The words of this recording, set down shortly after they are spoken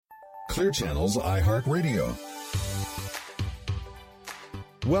Clear Channel's iHeartRadio.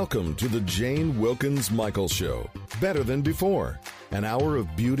 Welcome to the Jane Wilkens Michael Show. Better than before. An hour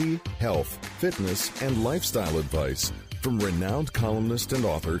of beauty, health, fitness, and lifestyle advice from renowned columnist and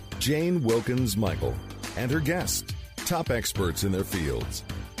author Jane Wilkens Michael and her guests, top experts in their fields.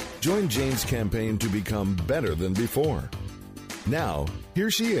 Join Jane's campaign to become better than before. Now, here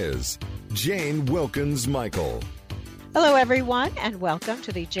she is, Jane Wilkens Michael. Hello, everyone, and welcome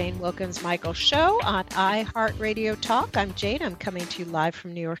to the Jane Wilkens Michael Show on iHeartRadio Talk. I'm Jane. I'm coming to you live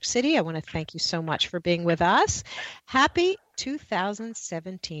from New York City. I want to thank you so much for being with us. Happy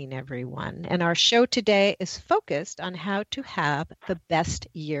 2017, everyone. And our show today is focused on how to have the best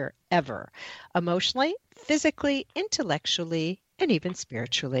year ever, emotionally, physically, intellectually, and even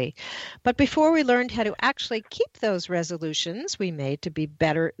spiritually. But before we learned how to actually keep those resolutions we made to be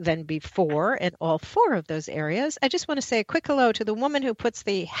better than before in all four of those areas, I just want to say a quick hello to the woman who puts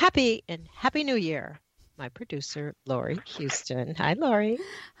the happy in Happy New Year, my producer, Lori Houston. Hi, Lori.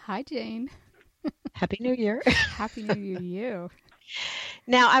 Hi, Jane. Happy New Year. Happy New Year to you.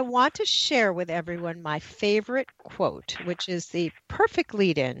 Now, I want to share with everyone my favorite quote, which is the perfect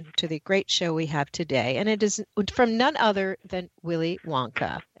lead-in to the great show we have today. And it is from none other than Willy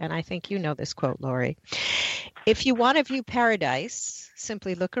Wonka. And I think you know this quote, Lori. If you want to view paradise,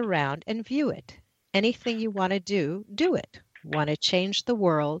 simply look around and view it. Anything you want to do, do it. Want to change the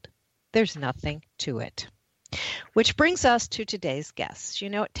world? There's nothing to it. Which brings us to today's guest. You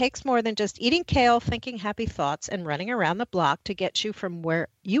know, it takes more than just eating kale, thinking happy thoughts, and running around the block to get you from where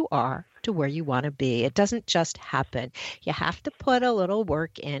you are to where you want to be. It doesn't just happen. You have to put a little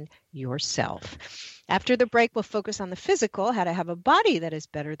work in yourself. After the break, we'll focus on the physical, how to have a body that is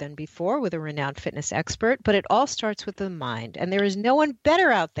better than before with a renowned fitness expert, but it all starts with the mind. And there is no one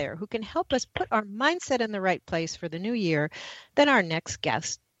better out there who can help us put our mindset in the right place for the new year than our next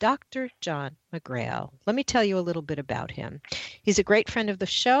guest, Dr. John McGrail. Let me tell you a little bit about him. He's a great friend of the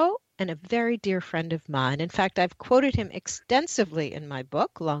show and a very dear friend of mine. In fact, I've quoted him extensively in my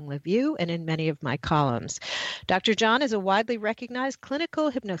book, Long Live You, and in many of my columns. Dr. John is a widely recognized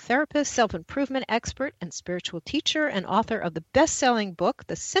clinical hypnotherapist, self-improvement expert, and spiritual teacher, and author of the best-selling book,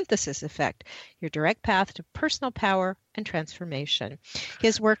 The Synthesis Effect, Your Direct Path to Personal Power and Transformation. He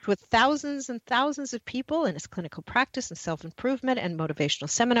has worked with thousands and thousands of people in his clinical practice and self-improvement and motivational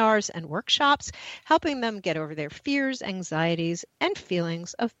seminars and workshops, helping them get over their fears, anxieties, and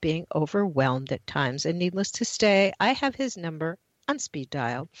feelings of being overwhelmed at times. And needless to say, I have his number on speed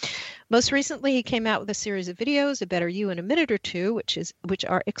dial. Most recently, he came out with a series of videos, A Better You in a Minute or Two, which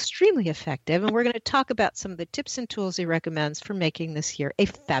are extremely effective. And we're going to talk about some of the tips and tools he recommends for making this year a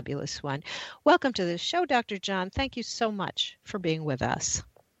fabulous one. Welcome to the show, Dr. John. Thank you so much for being with us.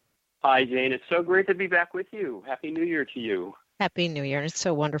 Hi, Jane. It's so great to be back with you. Happy New Year to you. Happy New Year. And it's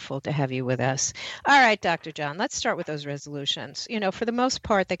so wonderful to have you with us. All right, Dr. John, let's start with those resolutions. You know, for the most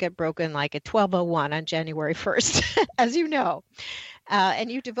part, they get broken like at 12:01 on January 1st, as you know.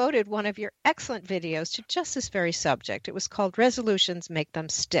 And you devoted one of your excellent videos to just this very subject. It was called Resolutions Make Them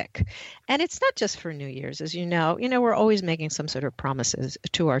Stick. And it's not just for New Year's, as you know. You know, we're always making some sort of promises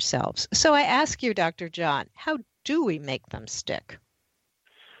to ourselves. So I ask you, Dr. John, how do we make them stick?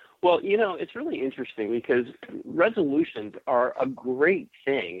 Well, you know, it's really interesting because resolutions are a great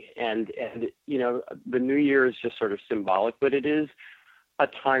thing. And you know, the new year is just sort of symbolic, but it is a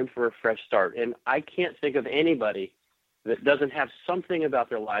time for a fresh start. And I can't think of anybody that doesn't have something about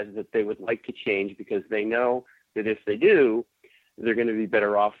their lives that they would like to change because they know that if they do, they're going to be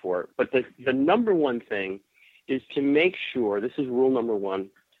better off for it. But the number one thing is to make sure, this is rule number one,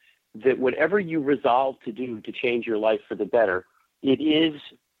 that whatever you resolve to do to change your life for the better, it is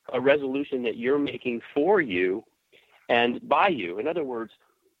a resolution that you're making for you and by you. In other words,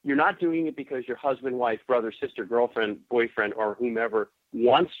 you're not doing it because your husband, wife, brother, sister, girlfriend, boyfriend, or whomever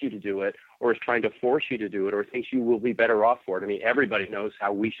wants you to do it or is trying to force you to do it or thinks you will be better off for it. I mean, everybody knows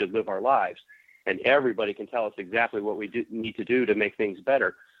how we should live our lives, and everybody can tell us exactly what we need to do to make things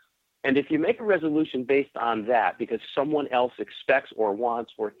better. And if you make a resolution based on that because someone else expects or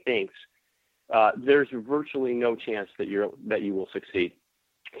wants or thinks, there's virtually no chance that you will succeed.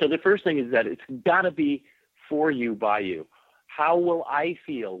 So the first thing is that it's got to be for you, by you. How will I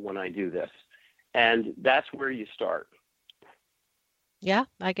feel when I do this? And that's where you start. Yeah,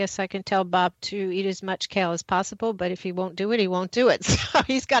 I guess I can tell Bob to eat as much kale as possible, but if he won't do it, he won't do it. So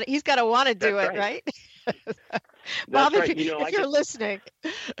he's got to want to do it, right? Bob, right. if you're listening.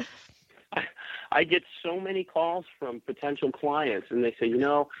 I get so many calls from potential clients, and they say,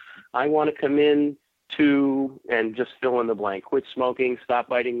 I want to come in to, and just fill in the blank, quit smoking, stop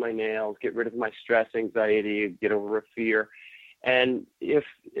biting my nails, get rid of my stress, anxiety, get over a fear. And if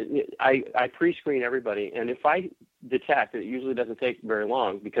I pre-screen everybody, and if I detect, it usually doesn't take very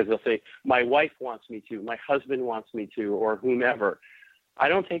long, because they'll say, my wife wants me to, my husband wants me to, or whomever. I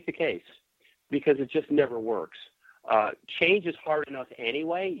don't take the case, because it just never works. Change is hard enough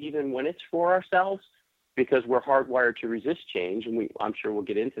anyway, even when it's for ourselves, because we're hardwired to resist change, and I'm sure we'll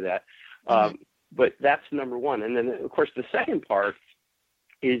get into that. But that's number one. And then, of course, the second part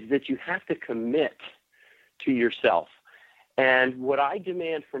is that you have to commit to yourself. And what I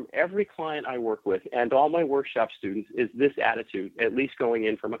demand from every client I work with and all my workshop students is this attitude, at least going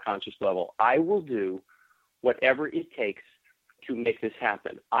in from a conscious level. I will do whatever it takes to make this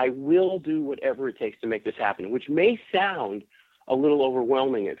happen. I will do whatever it takes to make this happen, which may sound a little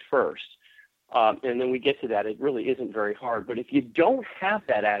overwhelming at first. And then we get to that. It really isn't very hard. But if you don't have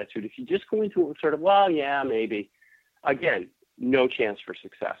that attitude, if you just go into it with sort of, well, yeah, maybe, again, no chance for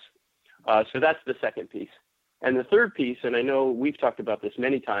success. So that's the second piece. And the third piece, and I know we've talked about this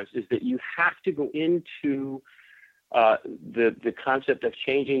many times, is that you have to go into the concept of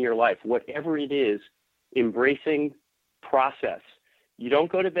changing your life, whatever it is, embracing process. You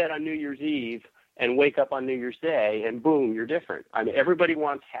don't go to bed on New Year's Eve and wake up on New Year's Day and boom, you're different. I mean, everybody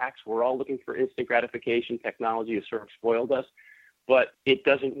wants hacks. We're all looking for instant gratification. Technology has sort of spoiled us, but it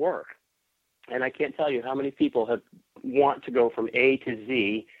doesn't work. And I can't tell you how many people want to go from A to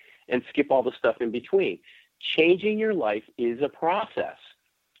Z and skip all the stuff in between. Changing your life is a process.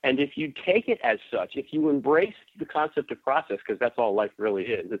 And if you take it as such, if you embrace the concept of process, because that's all life really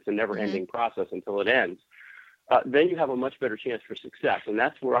is, it's a never-ending process until it ends, then you have a much better chance for success. And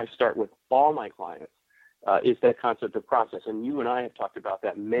that's where I start with all my clients, is that concept of process. And you and I have talked about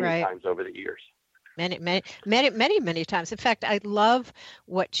that many times over the years. Many times. In fact, I love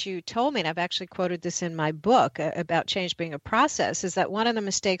what you told me, and I've actually quoted this in my book about change being a process, is that one of the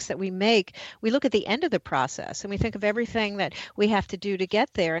mistakes that we make, we look at the end of the process and we think of everything that we have to do to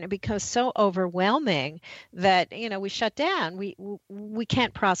get there, and it becomes so overwhelming that, we shut down. We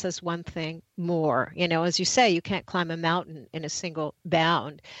can't process one thing more. As you say, you can't climb a mountain in a single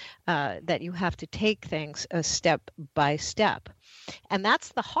bound, that you have to take things step by step. And that's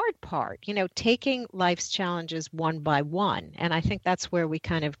the hard part, taking life's challenges one by one. And I think that's where we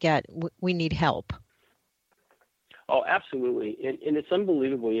kind of we need help. Oh, absolutely. And it's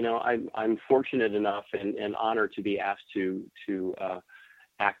unbelievable. I'm fortunate enough and honored to be asked to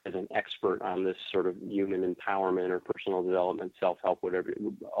act as an expert on this sort of human empowerment or personal development, self-help, whatever,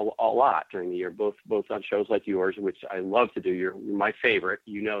 a lot during the year, both on shows like yours, which I love to do. You're my favorite.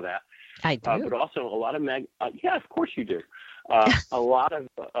 You know that. I do. But also a lot of yeah, of course you do. A lot of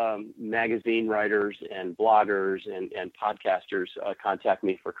magazine writers and bloggers and podcasters contact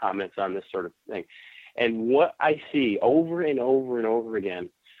me for comments on this sort of thing. And what I see over and over and over again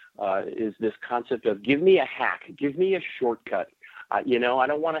is this concept of give me a hack, give me a shortcut. I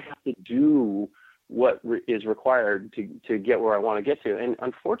don't want to have to do what is required to get where I want to get to. And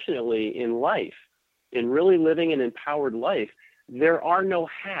unfortunately, in life, in really living an empowered life, there are no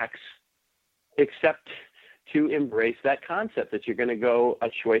hacks except to embrace that concept that you're going to go a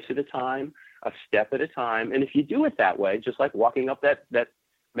choice at a time, a step at a time. And if you do it that way, just like walking up that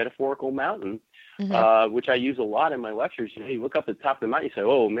metaphorical mountain, which I use a lot in my lectures, you look up at the top of the mountain, you say,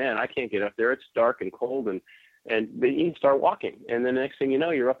 oh man, I can't get up there. It's dark and cold. And then you start walking. And then the next thing you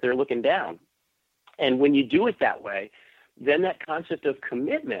know, you're up there looking down. And when you do it that way, then that concept of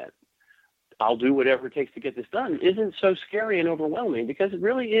commitment, I'll do whatever it takes to get this done, isn't so scary and overwhelming, because it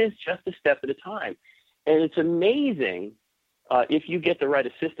really is just a step at a time. And it's amazing if you get the right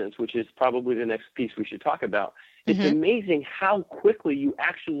assistance, which is probably the next piece we should talk about. It's amazing how quickly you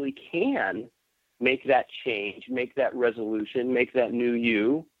actually can make that change, make that resolution, make that new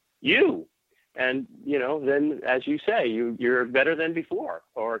you. And, then as you say, you're better than before,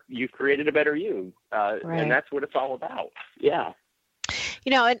 or you've created a better you. And that's what it's all about. Yeah.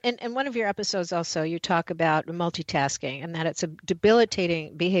 And one of your episodes also, you talk about multitasking, and that it's a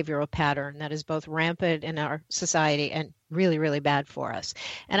debilitating behavioral pattern that is both rampant in our society and really, really bad for us.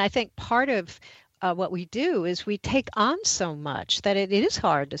 And I think part of what we do is we take on so much that it is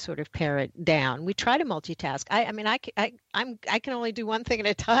hard to sort of pare it down. We try to multitask. I can only do one thing at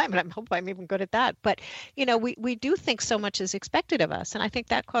a time, and I hope I'm even good at that. But, we do think so much is expected of us, and I think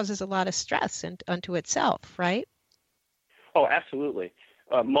that causes a lot of stress unto itself, right? Oh, absolutely.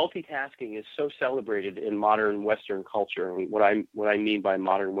 Multitasking is so celebrated in modern Western culture. And what I mean by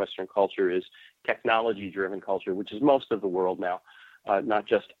modern Western culture is technology-driven culture, which is most of the world now, not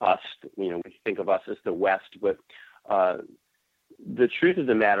just us. We think of us as the West, but the truth of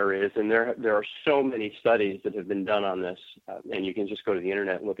the matter is, and there are so many studies that have been done on this, and you can just go to the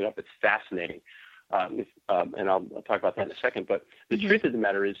internet and look it up. It's fascinating. And I'll talk about that in a second. But the truth of the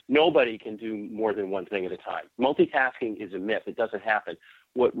matter is nobody can do more than one thing at a time. Multitasking is a myth. It doesn't happen.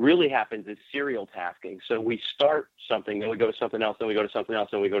 What really happens is serial tasking. So we start something, then we go to something else, then we go to something else,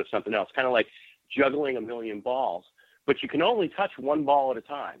 then we go to something else, kind of like juggling a million balls. But you can only touch one ball at a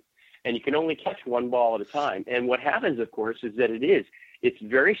time, and you can only catch one ball at a time. And what happens, of course, is that it's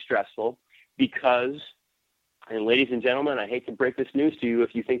very stressful because, and ladies and gentlemen, I hate to break this news to you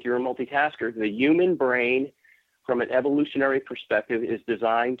if you think you're a multitasker, the human brain, from an evolutionary perspective, is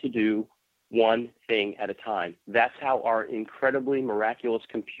designed to do one thing at a time. That's how our incredibly miraculous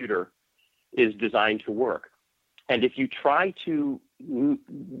computer is designed to work. And if you try to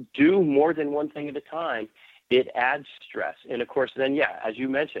do more than one thing at a time, it adds stress. And of course, then, as you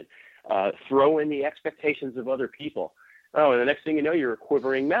mentioned, throw in the expectations of other people. Oh, and the next thing you know, you're a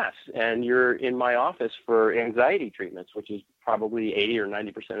quivering mess, and you're in my office for anxiety treatments, which is probably 80 or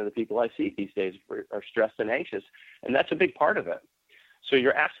 90% of the people I see these days are stressed and anxious, and that's a big part of it. So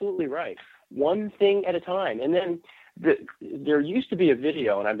you're absolutely right. One thing at a time. And then there used to be a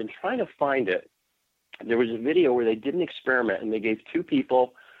video, and I've been trying to find it. There was a video where they did an experiment, and they gave two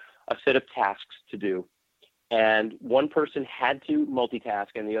people a set of tasks to do. And one person had to multitask,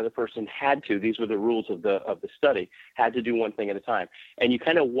 and the other person had to, these were the rules of the study, had to do one thing at a time. And you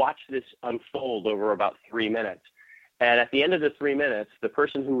kind of watch this unfold over about 3 minutes. And at the end of the 3 minutes, the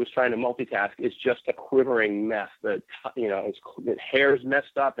person who was trying to multitask is just a quivering mess. The hair's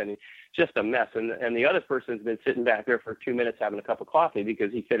messed up and just a mess. And the other person's been sitting back there for 2 minutes having a cup of coffee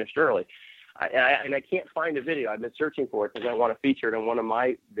because he finished early. And I can't find a video. I've been searching for it because I want to feature it in one of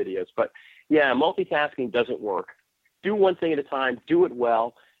my videos. But multitasking doesn't work. Do one thing at a time. Do it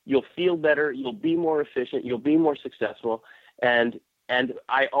well. You'll feel better. You'll be more efficient. You'll be more successful. And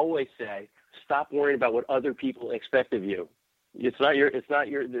I always say, stop worrying about what other people expect of you. It's not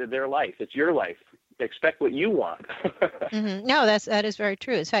their life. It's your life. Expect what you want. No, that is very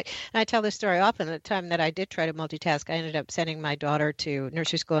true. In fact, and I tell this story often. The time that I did try to multitask, I ended up sending my daughter to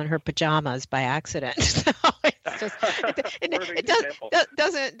nursery school in her pajamas by accident. So it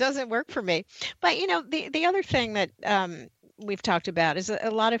doesn't work for me. But the other thing that we've talked about is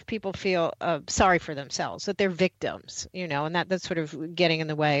a lot of people feel sorry for themselves, that they're victims, and that's sort of getting in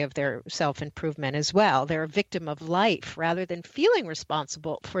the way of their self-improvement as well. They're a victim of life rather than feeling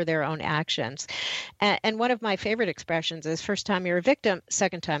responsible for their own actions. And one of my favorite expressions is first time you're a victim,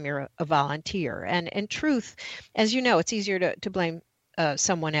 second time you're a volunteer. And in truth, as you know, it's easier to blame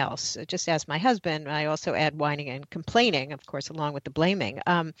someone else. Just as my husband, I also add whining and complaining, of course, along with the blaming.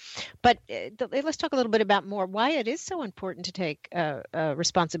 But let's talk a little bit about more why it is so important to take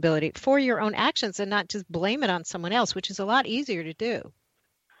responsibility for your own actions and not just blame it on someone else, which is a lot easier to do.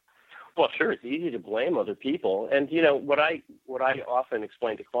 Well, sure, it's easy to blame other people. And, what I often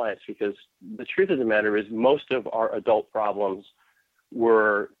explain to clients, because the truth of the matter is most of our adult problems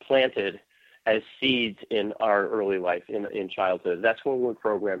were planted as seeds in our early life, in childhood. That's when we're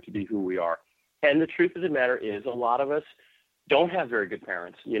programmed to be who we are. And the truth of the matter is a lot of us don't have very good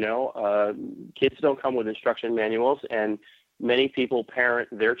parents. Kids don't come with instruction manuals, and many people parent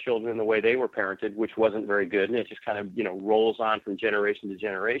their children the way they were parented, which wasn't very good, and it just kind of, rolls on from generation to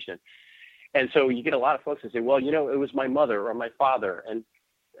generation. And so you get a lot of folks that say, well, it was my mother or my father.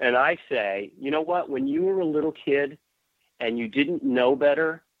 And I say, you know what, when you were a little kid and you didn't know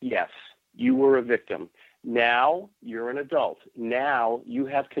better, yes, you were a victim. Now you're an adult. Now you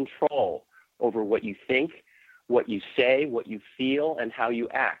have control over what you think, what you say, what you feel, and how you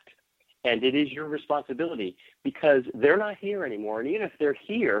act. And it is your responsibility because they're not here anymore. And even if they're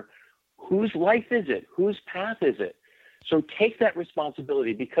here, whose life is it? Whose path is it? So take that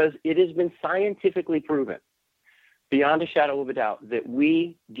responsibility because it has been scientifically proven beyond a shadow of a doubt that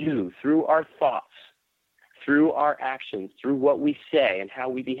we do through our thoughts, through our actions, through what we say and how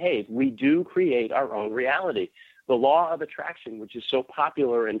we behave, we do create our own reality. The law of attraction, which is so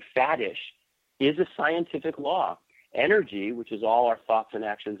popular and faddish, is a scientific law. Energy, which is all our thoughts and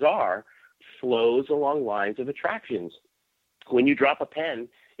actions are, flows along lines of attractions. When you drop a pen,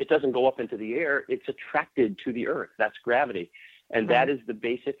 it doesn't go up into the air. It's attracted to the earth. That's gravity. And that is the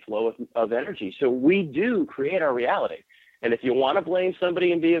basic flow of energy. So we do create our reality. And if you want to blame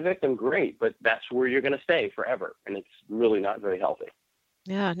somebody and be a victim, great, but that's where you're going to stay forever. And it's really not very healthy.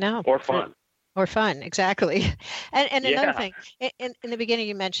 Yeah, no. Or fun. Or fun, exactly. And another thing, in the beginning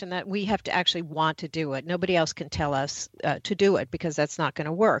you mentioned that we have to actually want to do it. Nobody else can tell us to do it because that's not going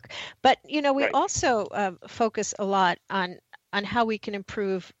to work. But, we also focus a lot on how we can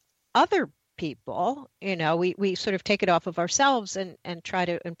improve other people. We sort of take it off of ourselves and try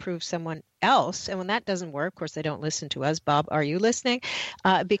to improve someone else. And when that doesn't work, of course, they don't listen to us. Bob, are you listening?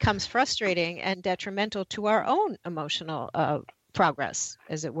 It becomes frustrating and detrimental to our own emotional progress,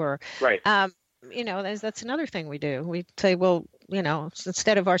 as it were. Right. That's another thing we do. We say, well,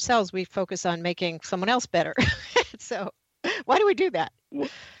 instead of ourselves, we focus on making someone else better. So why do we do that?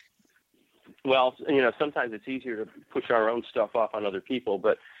 Well, sometimes it's easier to push our own stuff off on other people,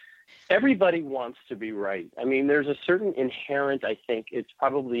 but everybody wants to be right. I mean, there's a certain inherent, I think it's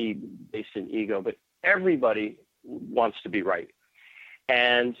probably based in ego, but everybody wants to be right.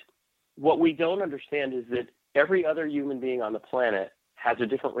 And what we don't understand is that every other human being on the planet has a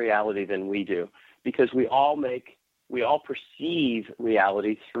different reality than we do, because we all perceive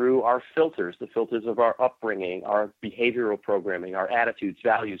reality through our filters, the filters of our upbringing, our behavioral programming, our attitudes,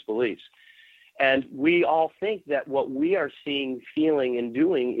 values, beliefs. And we all think that what we are seeing, feeling, and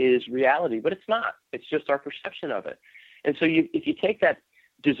doing is reality, but it's not. It's just our perception of it. And so if you take that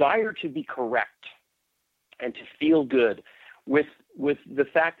desire to be correct and to feel good with the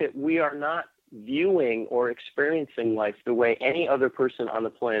fact that we are not viewing or experiencing life the way any other person on the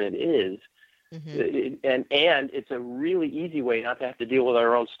planet is, and it's a really easy way not to have to deal with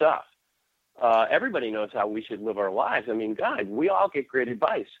our own stuff. Everybody knows how we should live our lives. I mean, God, we all get great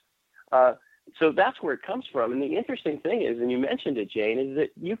advice. So that's where it comes from. And the interesting thing is, and you mentioned it, Jane, is that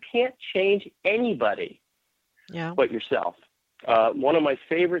you can't change anybody but yourself. One of my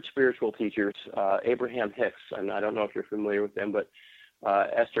favorite spiritual teachers, Abraham Hicks, and I don't know if you're familiar with them, but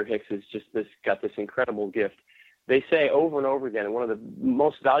Esther Hicks has just got this incredible gift. They say over and over again, and one of the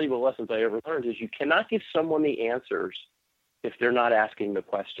most valuable lessons I ever learned is you cannot give someone the answers if they're not asking the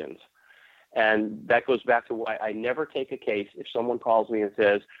questions. And that goes back to why I never take a case if someone calls me and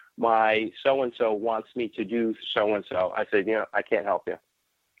says, my so-and-so wants me to do so-and-so. I say, I can't help you.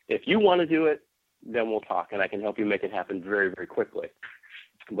 If you want to do it, then we'll talk, and I can help you make it happen very, very quickly.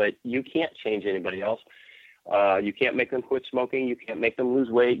 But you can't change anybody else. You can't make them quit smoking. You can't make them lose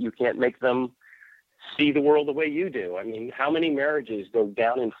weight. You can't make them see the world the way you do. I mean, how many marriages go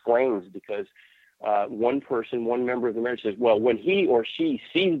down in flames because one member of the marriage says, well, when he or she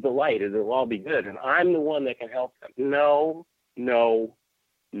sees the light, it'll all be good, and I'm the one that can help them. No.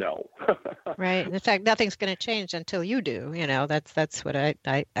 Right. In fact, nothing's going to change until you do. That's what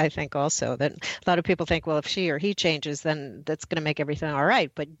I think also, that a lot of people think, well, if she or he changes, then that's going to make everything all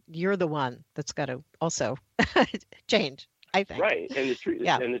right. But you're the one that's got to also change, I think. Right. And the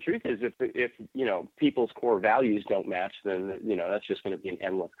truth is, if people's core values don't match, then, that's just going to be an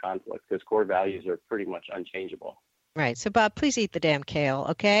endless conflict, because core values are pretty much unchangeable. Right. So, Bob, please eat the damn kale,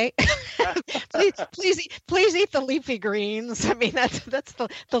 okay? please eat the leafy greens. I mean, that's the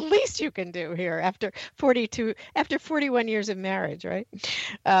least you can do here after 41 years of marriage, right?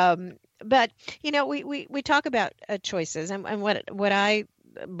 But we talk about choices, and what I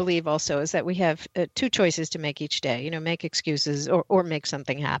believe also is that we have two choices to make each day. Make excuses or make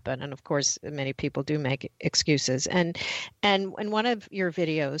something happen. And of course, many people do make excuses. And in one of your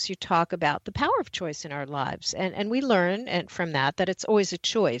videos, you talk about the power of choice in our lives, and we learn from that it's always a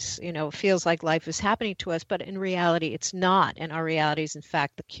choice. It feels like life is happening to us, but in reality, it's not. And our reality is, in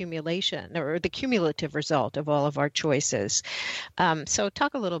fact, the accumulation or the cumulative result of all of our choices. So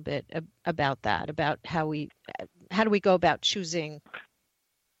talk a little bit about that, about how do we go about choosing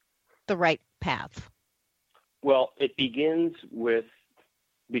the right path? Well, it begins with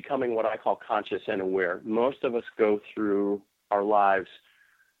becoming what I call conscious and aware. Most of us go through our lives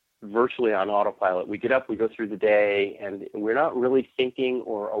virtually on autopilot. We get up, we go through the day, and we're not really thinking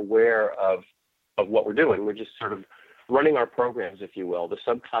or aware of what we're doing. We're just sort of running our programs, if you will. The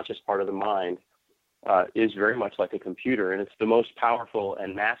subconscious part of the mind is very much like a computer, and it's the most powerful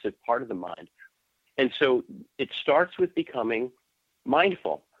and massive part of the mind. And so it starts with becoming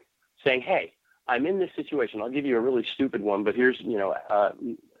mindful, saying, hey, I'm in this situation. I'll give you a really stupid one, but here's,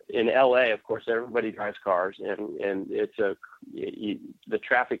 in LA, of course, everybody drives cars, and it's the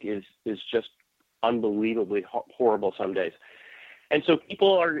traffic is just unbelievably horrible some days. And so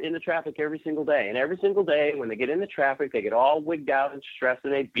people are in the traffic every single day. And every single day when they get in the traffic, they get all wigged out and stressed,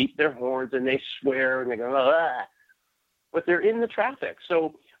 and they beat their horns and they swear and they go, ah. But they're in the traffic.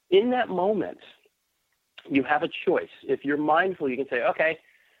 So in that moment, you have a choice. If you're mindful, you can say, okay,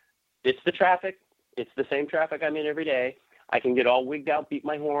 it's the traffic. It's the same traffic I'm in every day. I can get all wigged out, beat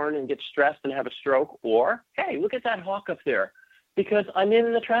my horn, and get stressed and have a stroke. Or, hey, look at that hawk up there. Because I'm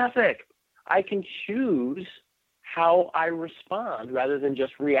in the traffic, I can choose how I respond rather than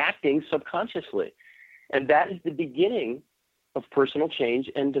just reacting subconsciously. And that is the beginning of personal change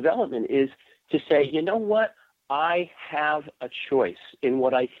and development, is to say, you know what? I have a choice in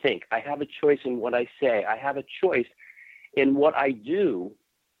what I think. I have a choice in what I say. I have a choice in what I do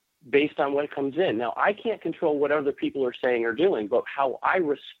based on what comes in. Now, I can't control what other people are saying or doing, but how I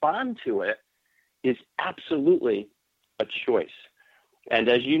respond to it is absolutely a choice. And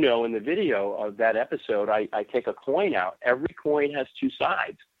as you know, in the video of that episode, I take a coin out. Every coin has two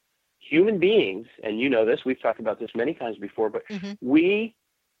sides. Human beings, and you know this, we've talked about this many times before, but we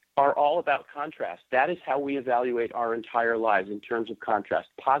are all about contrast. That is how we evaluate our entire lives in terms of contrast.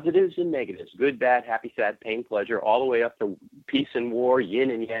 Positives and negatives, good, bad, happy, sad, pain, pleasure, all the way up to peace and war,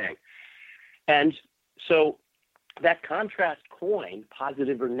 yin and yang. And so that contrast coin,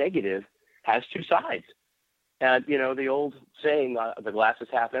 positive or negative, has two sides. And, you know, the old saying, the glass is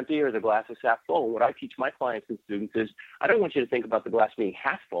half empty or the glass is half full. What I teach my clients and students is, I don't want you to think about the glass being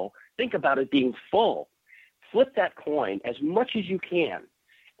half full. Think about it being full. Flip that coin as much as you can.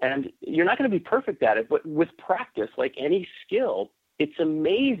 And you're not going to be perfect at it, but with practice, like any skill, it's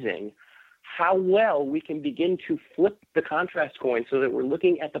amazing how well we can begin to flip the contrast coin so that we're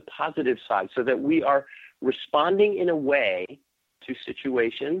looking at the positive side, so that we are responding in a way to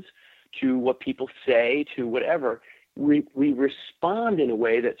situations, to what people say, to whatever. We respond in a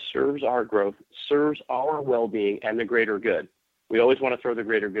way that serves our growth, serves our well-being, and the greater good. We always want to throw the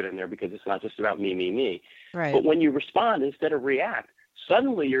greater good in there because it's not just about me, me, me. Right. But when you respond instead of react,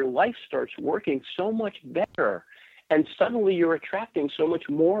 suddenly your life starts working so much better, and suddenly you're attracting so much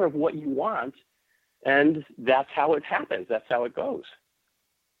more of what you want, and that's how it happens. That's how it goes.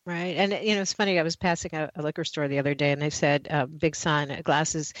 Right. And, you know, it's funny. I was passing a liquor store the other day, and they said, big sign,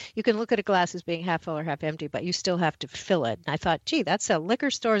 glasses, you can look at a glass as being half full or half empty, but you still have to fill it. And I thought, gee, that's a liquor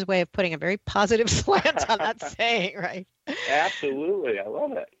store's way of putting a very positive slant on that saying, right? Absolutely. I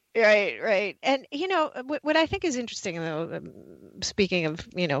love it. Right, right. And, you know, what I think is interesting, though, speaking of,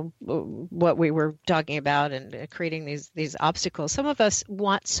 you know, what we were talking about and creating these obstacles, some of us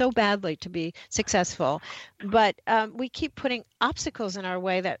want so badly to be successful, but we keep putting obstacles in our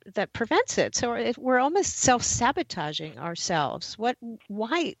way that prevents it. So we're almost self-sabotaging ourselves.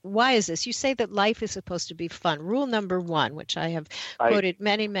 Why is this? You say that life is supposed to be fun. Rule number one, which I have quoted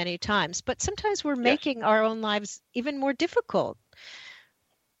many, many times, but sometimes we're making our own lives even more difficult.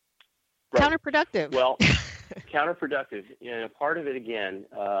 Right. Counterproductive. Well, counterproductive. You know, part of it, again,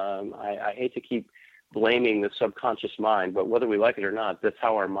 I hate to keep blaming the subconscious mind, but whether we like it or not, that's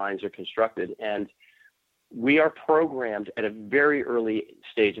how our minds are constructed. And we are programmed at a very early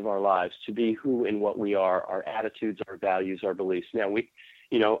stage of our lives to be who and what we are, our attitudes, our values, our beliefs. Now,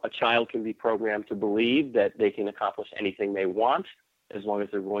 a child can be programmed to believe that they can accomplish anything they want as long as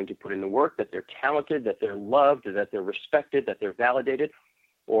they're willing to put in the work, that they're talented, that they're loved, that they're respected, that they're validated.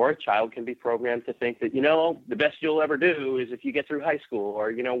 Or a child can be programmed to think that, you know, the best you'll ever do is if you get through high school, or,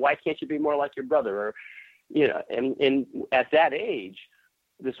 you know, why can't you be more like your brother? Or, you know, and at that age,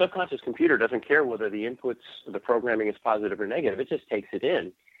 the subconscious computer doesn't care whether the inputs, the programming is positive or negative. It just takes it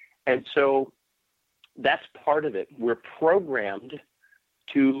in. And so that's part of it. We're programmed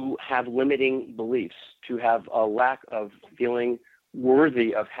to have limiting beliefs, to have a lack of feeling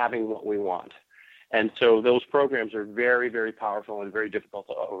worthy of having what we want. And so those programs are very, very powerful and very difficult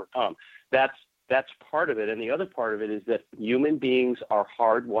to overcome. That's part of it. And the other part of it is that human beings are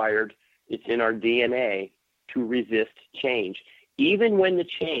hardwired, it's in our DNA, to resist change. Even when the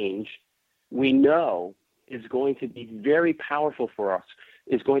change we know is going to be very powerful for us,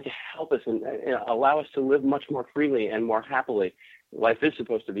 is going to help us and allow us to live much more freely and more happily. Life is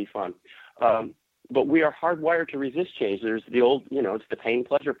supposed to be fun. But we are hardwired to resist change. There's the old, you know, it's the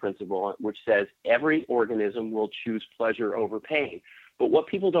pain-pleasure principle, which says every organism will choose pleasure over pain. But what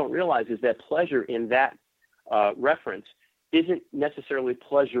people don't realize is that pleasure in that reference isn't necessarily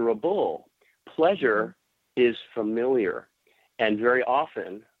pleasurable. Pleasure is familiar. And very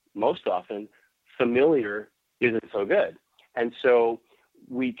often, most often, familiar isn't so good. And so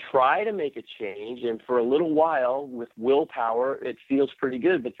we try to make a change, and for a little while, with willpower, it feels pretty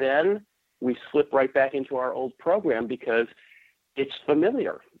good. But then we slip right back into our old program because it's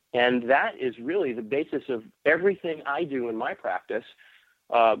familiar. And that is really the basis of everything I do in my practice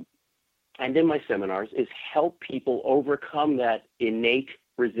and in my seminars, is help people overcome that innate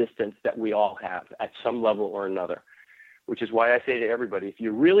resistance that we all have at some level or another, which is why I say to everybody, if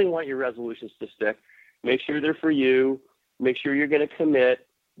you really want your resolutions to stick, make sure they're for you, make sure you're going to commit,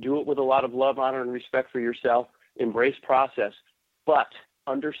 do it with a lot of love, honor, and respect for yourself, embrace process, but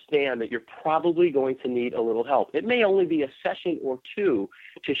understand that you're probably going to need a little help. It may only be a session or two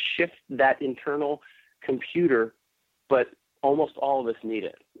to shift that internal computer, but almost all of us need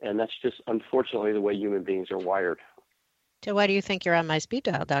it. And that's just, unfortunately, the way human beings are wired. So why do you think you're on my speed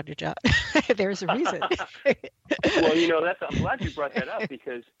dial, Dr. John? There's a reason. Well, I'm glad you brought that up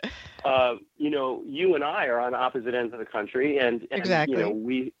because, you and I are on opposite ends of the country, and Exactly.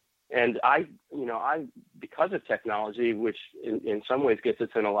 I because of technology, which in some ways gets us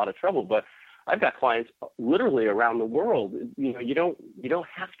in a lot of trouble, but I've got clients literally around the world. You don't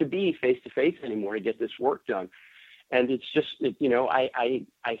have to be face to face anymore to get this work done, and it's just,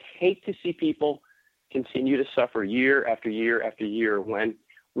 I hate to see people continue to suffer year after year after year when,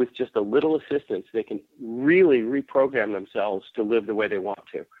 with just a little assistance, they can really reprogram themselves to live the way they want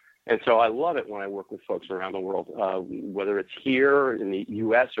to. And so I love it when I work with folks around the world, whether it's here in the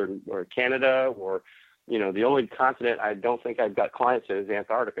U.S. or Canada or, the only continent I don't think I've got clients in is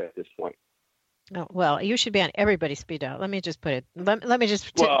Antarctica at this point. Oh, well, you should be on everybody's speed dial. Let me just put it. Let me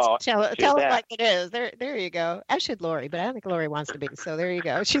just Well, tell it like it is. There you go. As should Lori, but I don't think Lori wants to be. So there you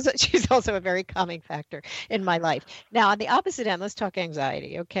go. She's also a very calming factor in my life. Now, on the opposite end, let's talk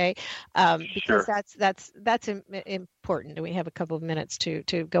anxiety, okay? Because that's important, and we have a couple of minutes to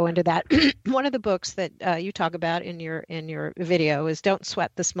go into that. One of the books that you talk about in your video is "Don't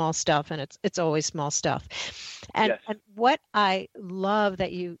Sweat the Small Stuff," and it's always small stuff. And what I love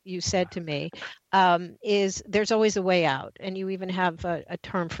that you said to me is there's always a way out, and you even have a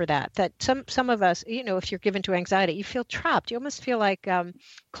term for that. That some of us, if you're given to anxiety, you feel trapped. You almost feel like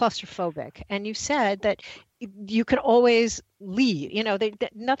claustrophobic. And you said that you can always leave.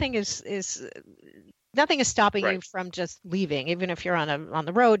 Nothing is stopping you from just leaving. Even if you're on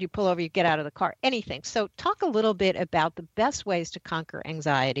the road, you pull over, you get out of the car, anything. So talk a little bit about the best ways to conquer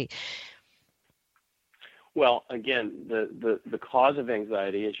anxiety. Well, again, the cause of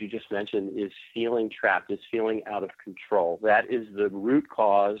anxiety, as you just mentioned, is feeling trapped, is feeling out of control. That is the root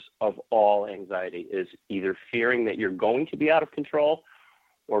cause of all anxiety, is either fearing that you're going to be out of control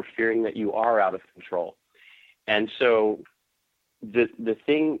or fearing that you are out of control. And so the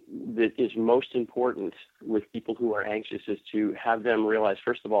thing that is most important with people who are anxious is to have them realize,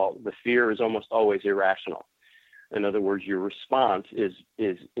 first of all, the fear is almost always irrational. In other words, your response is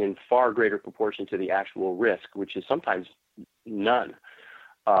in far greater proportion to the actual risk, which is sometimes none.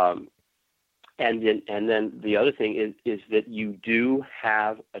 And then the other thing is that you do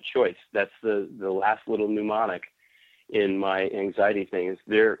have a choice. That's the last little mnemonic in my anxiety thing, is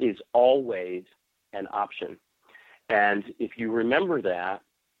there is always an option. And if you remember that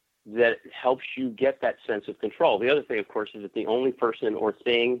helps you get that sense of control. The other thing, of course, is that the only person or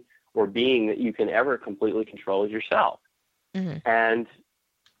thing or being that you can ever completely control is yourself. Mm-hmm. And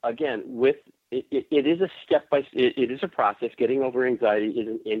again, it is a it is a process. Getting over anxiety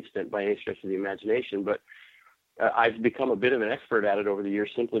isn't instant by any stretch of the imagination, but I've become a bit of an expert at it over the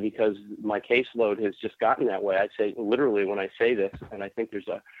years simply because my caseload has just gotten that way. I'd say literally when I say this, and I think there's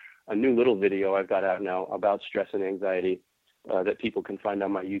a new little video I've got out now about stress and anxiety that people can find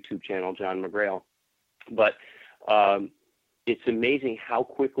on my YouTube channel, John McGrail. But it's amazing how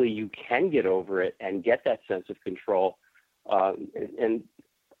quickly you can get over it and get that sense of control. And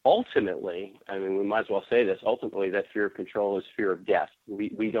ultimately, I mean, we might as well say this, ultimately that fear of control is fear of death.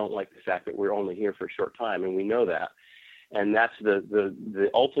 We don't like the fact that we're only here for a short time, and we know that. And that's the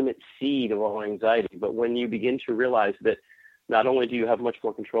ultimate seed of all anxiety. But when you begin to realize that not only do you have much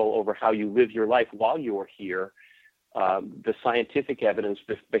more control over how you live your life while you're here, the scientific evidence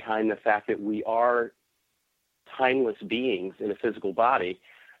behind the fact that we are timeless beings in a physical body,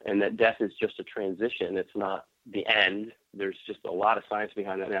 and that death is just a transition. It's not the end. There's just a lot of science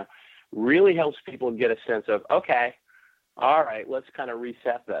behind that now. Really helps people get a sense of, okay, all right, let's kind of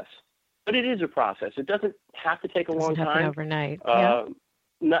reset this. But it is a process. It doesn't have to take a long time. Overnight.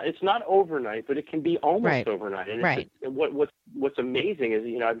 It's not overnight, but it can be almost overnight. And what's amazing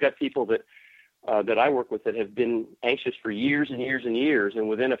is, I've got people that I work with that have been anxious for years and years and years, and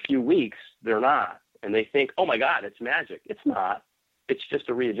within a few weeks, they're not. And they think, oh my God, it's magic. It's not. It's just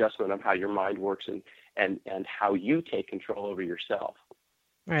a readjustment of how your mind works and how you take control over yourself.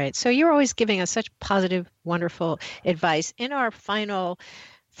 Right. So you're always giving us such positive, wonderful advice. In our final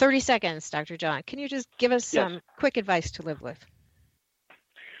 30 seconds, Dr. John, can you just give us some quick advice to live with?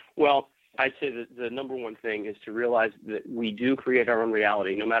 Well, I'd say that the number one thing is to realize that we do create our own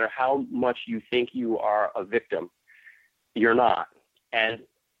reality. No matter how much you think you are a victim, you're not. And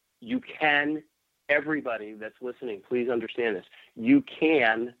you can. Everybody that's listening, please understand this. You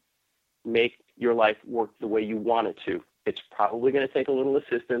can make your life work the way you want it to. It's probably going to take a little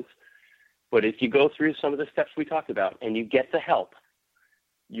assistance, but if you go through some of the steps we talked about and you get the help,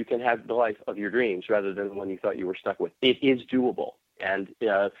 you can have the life of your dreams rather than the one you thought you were stuck with. It is doable. And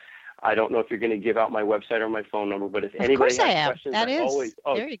I don't know if you're going to give out my website or my phone number, but if anybody has questions,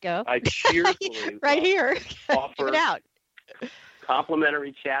 there you go. I cheerfully right here. offer Give it out.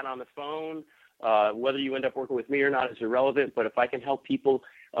 Complimentary chat on the phone. Whether you end up working with me or not is irrelevant, but if I can help people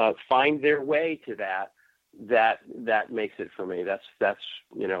find their way to that makes it for me. That's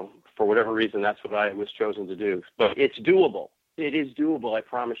for whatever reason, that's what I was chosen to do. But it's doable. It is doable, I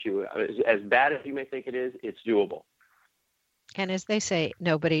promise you. As bad as you may think it is, it's doable. And as they say,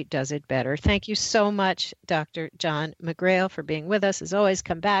 nobody does it better. Thank you so much, Dr. John McGrail, for being with us. As always,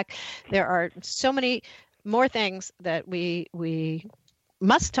 come back. There are so many more things that we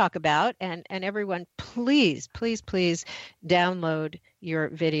must talk about, and everyone, please download your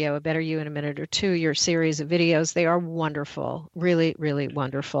video, A Better You in a Minute or Two, your series of videos. They are wonderful, really, really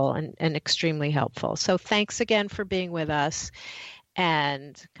wonderful and extremely helpful. So thanks again for being with us,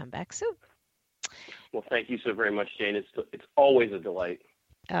 and come back soon. Well, thank you so very much, Jane. It's always a delight.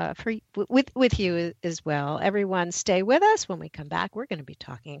 With you as well. Everyone, stay with us. When we come back, we're going to be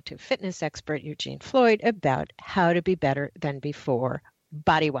talking to fitness expert Eugene Floyd about how to be better than before,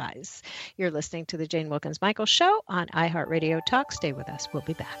 body-wise. You're listening to the Jane Wilkens Michael Show on iHeartRadio Talk. Stay with us. We'll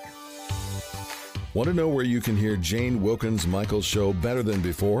be back. Want to know where you can hear Jane Wilkens Michael Show better than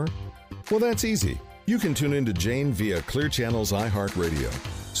before? Well, that's easy. You can tune into Jane via Clear Channel's iHeartRadio,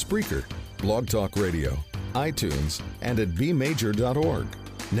 Spreaker, Blog Talk Radio, iTunes, and at vmajor.org.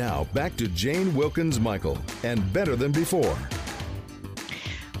 Now, back to Jane Wilkens Michael and Better Than Before.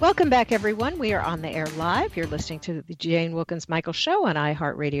 Welcome back, everyone. We are on the air live. You're listening to the Jane Wilkens Michael Show on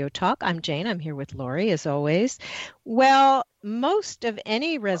iHeartRadio Talk. I'm Jane. I'm here with Lori, as always. Well, most of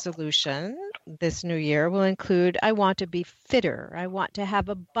any resolution this new year will include, I want to be fitter. I want to have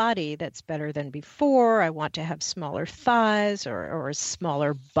a body that's better than before. I want to have smaller thighs or a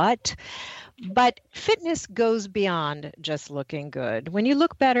smaller butt. But fitness goes beyond just looking good. When you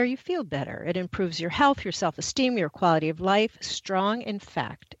look better, you feel better. It improves your health, your self-esteem, your quality of life. Strong, in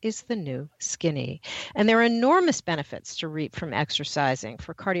fact, is the new skinny. And there are enormous benefits to reap from exercising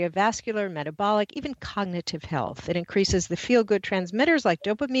for cardiovascular, metabolic, even cognitive health. It increases the feel-good transmitters like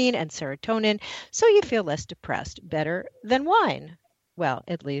dopamine and serotonin, so you feel less depressed, better than wine. Well,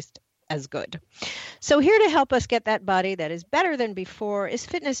 at least as good. So here to help us get that body that is better than before is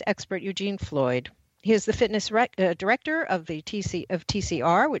fitness expert Eugene Floyd. He is the fitness director of the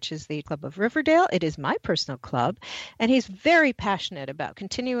TCR, which is the Club of Riverdale. It is my personal club, and he's very passionate about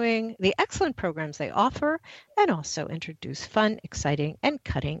continuing the excellent programs they offer and also introduce fun, exciting, and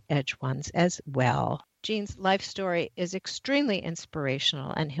cutting-edge ones as well. Gene's life story is extremely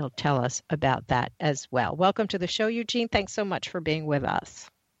inspirational, and he'll tell us about that as well. Welcome to the show, Eugene. Thanks so much for being with us.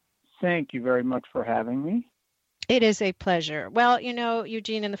 Thank you very much for having me. It is a pleasure. Well,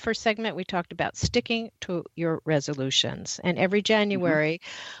 Eugene, in the first segment, we talked about sticking to your resolutions. And every January,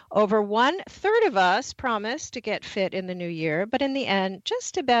 over 1/3 of us promise to get fit in the new year. But in the end,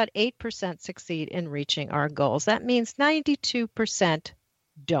 just about 8% succeed in reaching our goals. That means 92%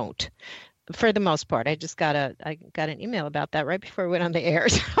 don't. For the most part. I got an email about that right before we went on the air.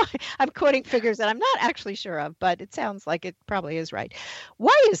 So I'm quoting figures that I'm not actually sure of, but it sounds like it probably is right.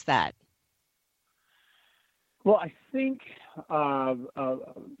 Why is that? Well, I think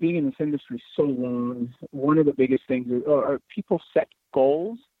being in this industry so long, one of the biggest things is people set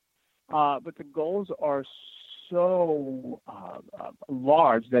goals, but the goals are so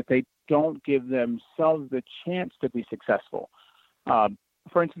large that they don't give themselves the chance to be successful.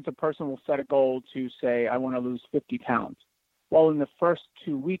 For instance, a person will set a goal to say, I want to lose 50 pounds. Well, in the first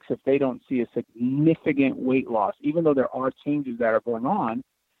 2 weeks, if they don't see a significant weight loss, even though there are changes that are going on,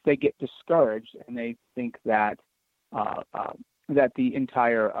 they get discouraged and they think that that the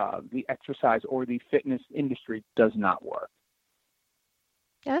entire the exercise or the fitness industry does not work.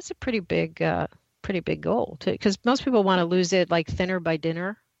 Yeah, that's a pretty big goal, because most people want to lose it like thinner by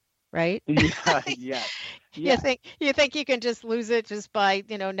dinner, right? Yeah. You think you can just lose it just by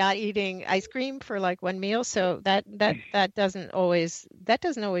not eating ice cream for like one meal? So that doesn't always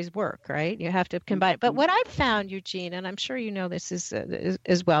work, right? You have to combine. But what I've found, Eugene, and I'm sure you know this is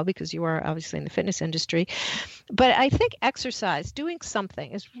as well because you are obviously in the fitness industry, but I think exercise, doing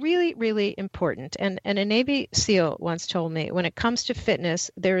something, is really, really important. And a Navy SEAL once told me, when it comes to fitness,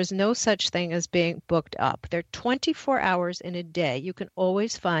 there is no such thing as being booked up. There are 24 hours in a day. You can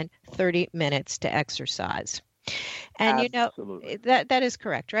always find 30 minutes to exercise. And Absolutely. that is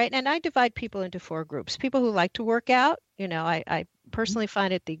correct, right? And I divide people into 4 groups. People who like to work out, I personally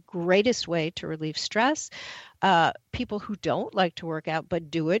find it the greatest way to relieve stress. People who don't like to work out but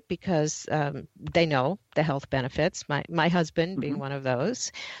do it because they know the health benefits, my husband being one of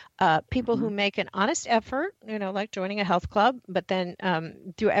those. People who make an honest effort, like joining a health club, but then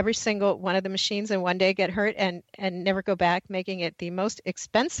do every single one of the machines and one day get hurt and never go back, making it the most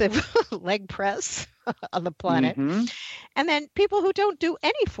expensive leg press on the planet. And then people who don't do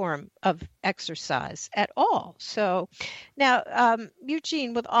any form of exercise at all. So now,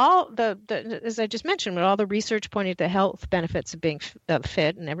 Eugene, with all the as I just mentioned, with all the research pointing to the health benefits of being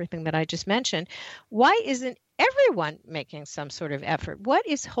fit and everything that I just mentioned, why isn't everyone making some sort of effort? What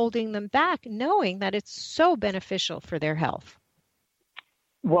is holding them back, knowing that it's so beneficial for their health?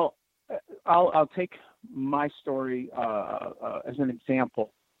 Well, I'll take my story as an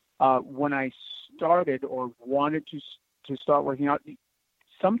example. When I started or wanted to start working out,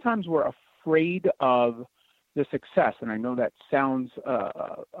 sometimes we're afraid of the success. And I know that sounds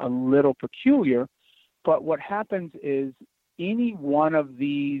a little peculiar, but what happens is any one of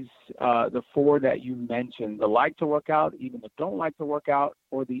these, the four that you mentioned, the like to work out, even the don't like to work out,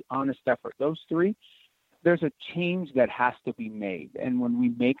 or the honest effort, those three, there's a change that has to be made. And when we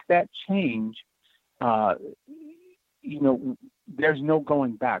make that change, there's no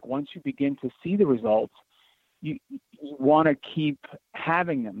going back. Once you begin to see the results, you want to keep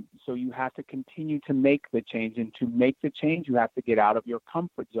having them. So you have to continue to make the change. And to make the change, you have to get out of your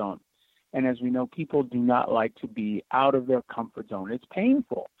comfort zone. And as we know, people do not like to be out of their comfort zone. It's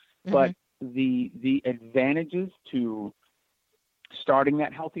painful. But the advantages to starting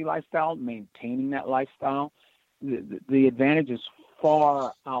that healthy lifestyle, maintaining that lifestyle, the advantages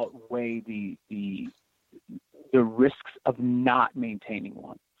far outweigh the risks of not maintaining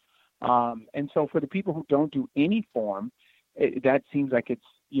one. And so for the people who don't do any form, that seems like it's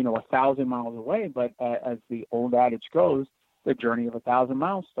 1,000 miles away. But as the old adage goes, the journey of 1,000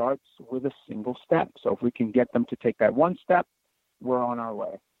 miles starts with a single step. So if we can get them to take that one step, we're on our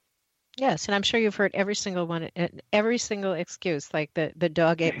way. Yes, and I'm sure you've heard every single excuse, like the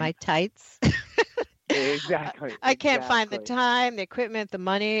dog ate my tights. Exactly. I can't find the time, the equipment, the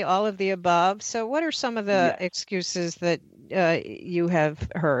money, all of the above. So what are some of the excuses that you have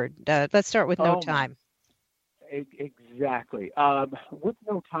heard? Let's start with no time. Exactly. With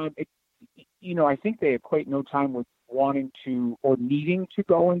no time, I think they equate no time with wanting to or needing to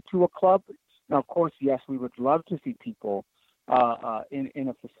go into a club. Now, of course, yes, we would love to see people in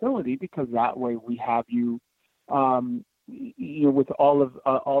a facility, because that way we have you, with all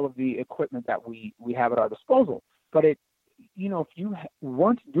of the equipment that we have at our disposal. But if you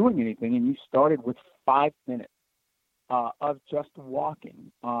weren't doing anything and you started with 5 minutes of just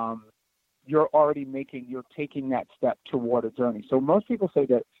walking, you're taking that step toward a journey. So most people say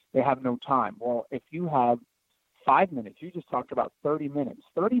that they have no time. Well, if you have 5 minutes, you just talked about 30 minutes.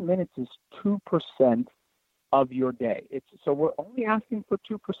 30 minutes is 2% of your day. So we're only asking for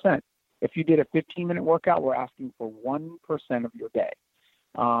 2%. If you did a 15-minute workout, we're asking for 1% of your day.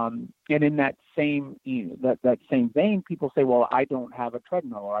 And in that same that same vein, people say, well, I don't have a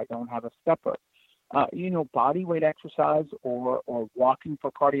treadmill or I don't have a stepper. Body weight exercise or walking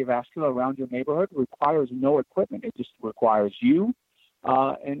for cardiovascular around your neighborhood requires no equipment. It just requires you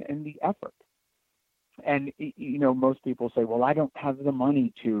and the effort. And most people say, well, I don't have the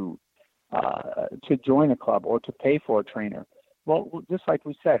money to join a club or to pay for a trainer. Well, just like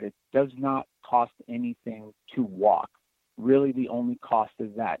we said, it does not cost anything to walk. Really, the only cost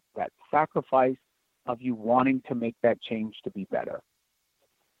is that sacrifice of you wanting to make that change to be better.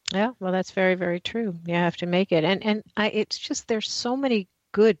 Yeah, well, that's very, very true. You have to make it. And it's just, there's so many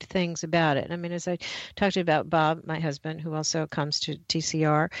good things about it. I mean, as I talked about Bob, my husband, who also comes to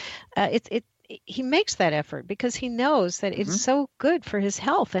TCR, he makes that effort because he knows that it's so good for his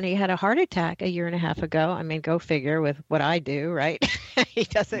health. And he had a heart attack 1.5 years ago. I mean, go figure with what I do, right? He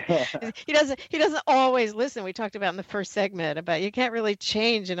doesn't always listen. We talked about in the first segment about you can't really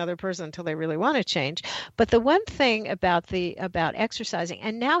change another person until they really want to change. But the one thing about exercising,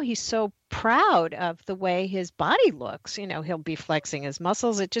 and now he's so proud of the way his body looks. He'll be flexing his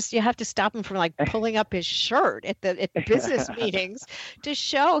muscles. You have to stop him from like pulling up his shirt at business meetings to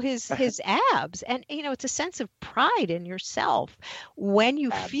show his abs. And it's a sense of pride in yourself when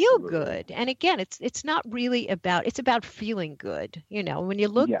you feel good. And again, it's not really it's about feeling good. When you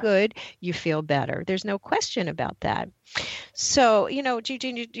look good, you feel better. There's no question about that. So,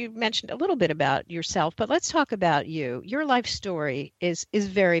 Eugene, you mentioned a little bit about yourself, but let's talk about you. Your life story is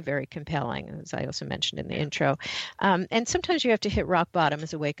very, very compelling, as I also mentioned in the intro. And sometimes you have to hit rock bottom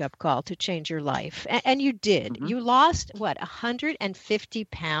as a wake-up call to change your life. And you did. You lost, 150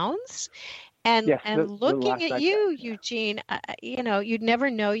 pounds? And Yes, and the looking last at I you, checked, yeah. Eugene, you'd never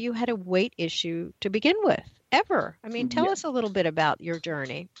know you had a weight issue to begin with, ever. I mean, tell Yes. us a little bit about your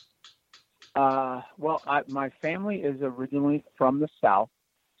journey. Well, my family is originally from the South,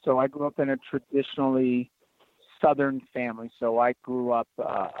 so I grew up in a traditionally Southern family. So I grew up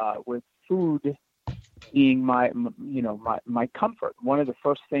with food being my comfort. One of the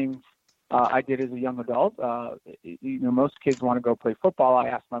first things I did as a young adult, most kids want to go play football. I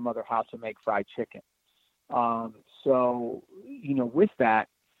asked my mother how to make fried chicken. So with that,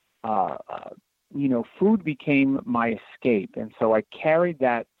 food became my escape, and so I carried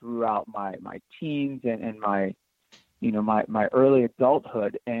that throughout my teens and my early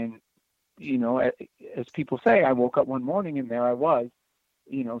adulthood. And as people say, I woke up one morning and there I was,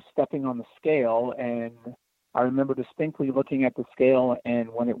 stepping on the scale, and I remember distinctly looking at the scale,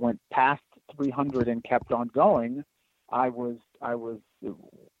 and when it went past 300 and kept on going, I was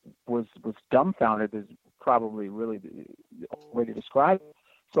dumbfounded, is probably really the way to describe it.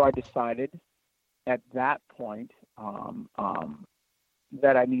 So I decided at that point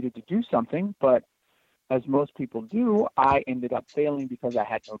that I needed to do something, but as most people do, I ended up failing because I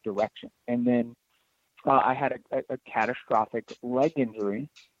had no direction. And then I had a catastrophic leg injury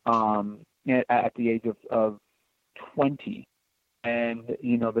at the age of 20. And,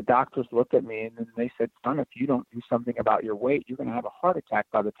 the doctors looked at me and then they said, son, if you don't do something about your weight, you're going to have a heart attack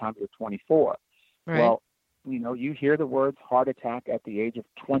by the time you're 24. Right. Well, you hear the words heart attack at the age of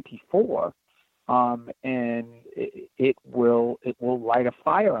 24, and it will light a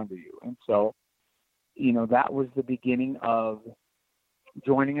fire under you. And so, that was the beginning of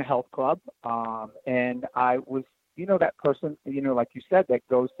joining a health club. And I was, that person, like you said, that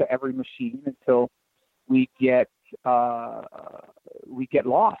goes to every machine until we get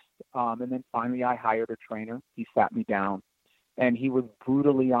lost. And then finally I hired a trainer. He sat me down and he was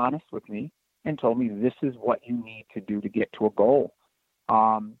brutally honest with me and told me, this is what you need to do to get to a goal.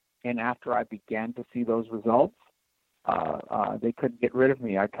 And after I began to see those results, they couldn't get rid of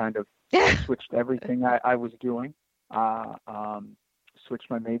me. I kind of switched everything I was doing, switched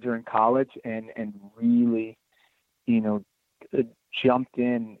my major in college, and really, jumped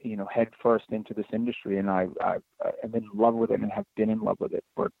in, head first into this industry. And I'm in love with it and have been in love with it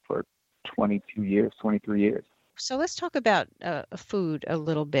for 23 years. So let's talk about food a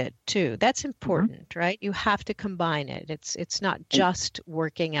little bit too. That's important, right? You have to combine it. It's not just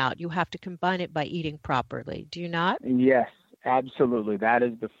working out. You have to combine it by eating properly. Do you not? Yes, absolutely. That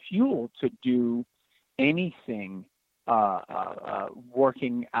is the fuel to do anything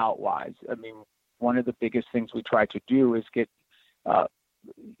working out wise. I mean, one of the biggest things we try to do is get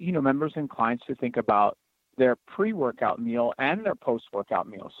members and clients to think about their pre-workout meal and their post-workout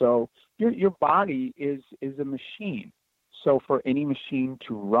meal. So your body is a machine. So for any machine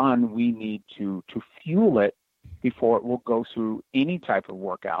to run, we need to fuel it before it will go through any type of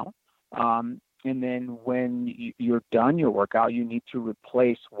workout. And then when you're done your workout, you need to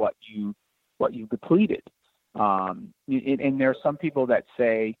replace what you depleted. And there are some people that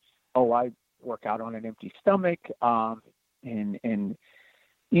say, "Oh, I work out on an empty stomach," and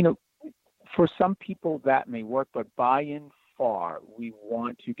for some people that may work, but by and far, we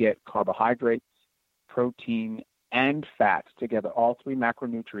want to get carbohydrates, protein, and fats together, all three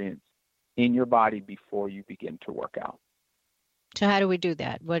macronutrients in your body before you begin to work out. So how do we do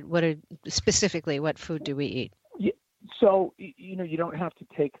that? Specifically, what food do we eat? Yeah, so, you don't have to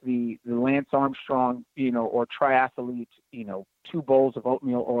take the Lance Armstrong, or triathlete, 2 bowls of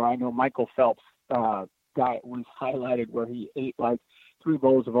oatmeal, or I know Michael Phelps' diet was highlighted where he ate like 3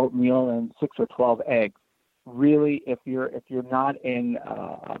 bowls of oatmeal and 6 or 12 eggs. Really, if you're not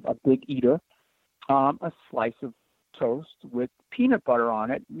a big eater, a slice of toast with peanut butter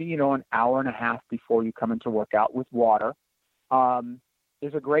on it, an hour and a half before you come into workout with water,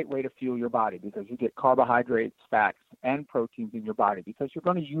 is a great way to fuel your body because you get carbohydrates, fats, and proteins in your body because you're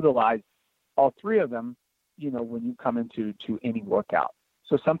going to utilize all 3 of them, when you come into any workout.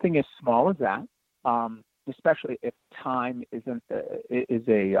 So something as small as that, especially if time is an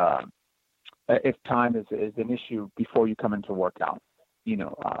issue before you come into workout,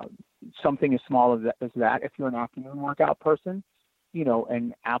 something as small as that. If you're an afternoon workout person,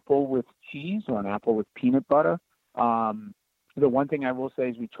 an apple with cheese or an apple with peanut butter. The one thing I will say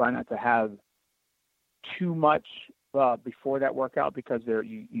is we try not to have too much before that workout because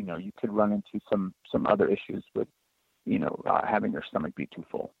you could run into some other issues with having your stomach be too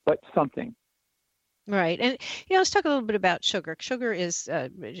full. But something. Right. And, let's talk a little bit about sugar.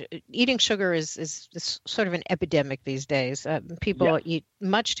 Eating sugar is sort of an epidemic these days. People Yes. eat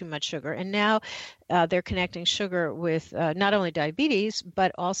much too much sugar. And now they're connecting sugar with not only diabetes,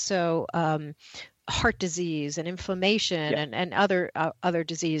 but also heart disease and inflammation Yes. and other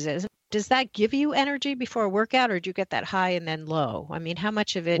diseases. Does that give you energy before a workout, or do you get that high and then low? I mean, how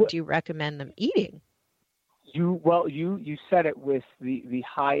much of it do you recommend them eating? You said it with the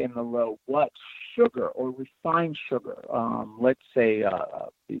high and the low. What sugar or refined sugar, let's say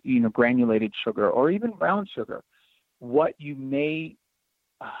granulated sugar or even brown sugar, what you may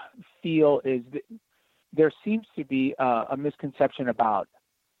feel is that there seems to be a misconception about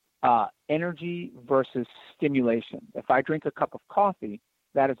energy versus stimulation. If I drink a cup of coffee,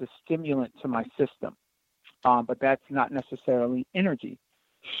 that is a stimulant to my system, but that's not necessarily energy.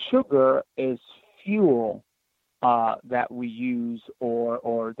 Sugar is fuel that we use,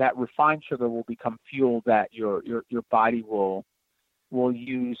 or that refined sugar will become fuel that your body will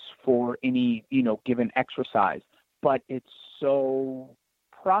use for any given exercise. But it's so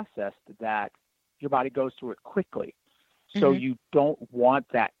processed that your body goes through it quickly. So you don't want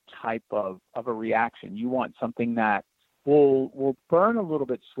that type of a reaction. You want something that will burn a little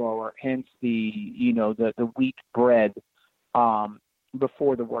bit slower. Hence the wheat bread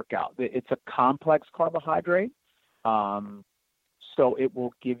before the workout. It's a complex carbohydrate. So it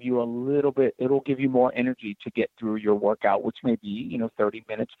will give you it'll give you more energy to get through your workout, which may be, 30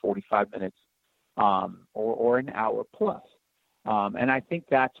 minutes, 45 minutes, or an hour plus. And I think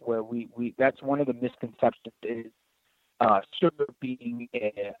that's where that's one of the misconceptions is, sugar being,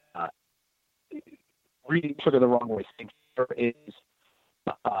 reading sugar the wrong way, saying sugar is,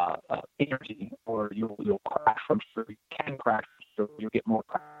 energy, or you'll crash from sugar. You can crash from sugar, you'll get more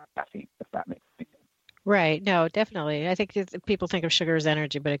caffeine, if that makes sense. Right. No, definitely. I think people think of sugar as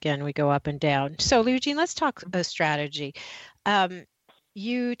energy, but again, we go up and down. So, Eugene, let's talk a strategy.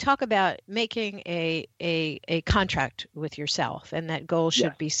 You talk about making a contract with yourself, and that goal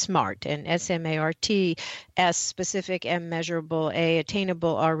should be SMART, and SMART, S specific, M measurable, A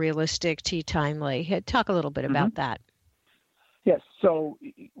attainable, R realistic, T timely. Talk a little bit about that. Yes. So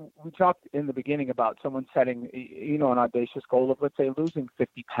we talked in the beginning about someone setting, an audacious goal of, let's say, losing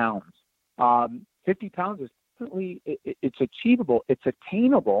 50 pounds. 50 pounds is certainly, it's achievable, it's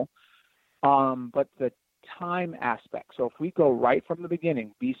attainable, but the time aspect. So if we go right from the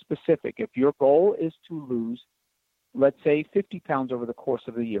beginning, be specific. If your goal is to lose, let's say, 50 pounds over the course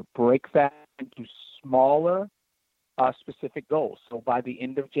of the year, break that into smaller, specific goals. So by the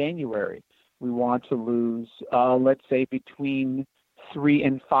end of January, we want to lose, let's say, between 3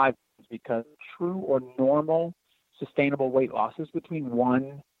 and 5 pounds, because true or normal sustainable weight loss is between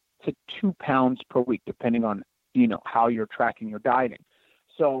 1 to 2 pounds per week, depending on, how you're tracking your dieting.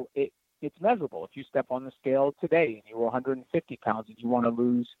 So it's measurable. If you step on the scale today and you were 150 pounds and you want to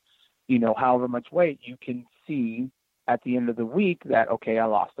lose, however much weight, you can see at the end of the week that, okay, I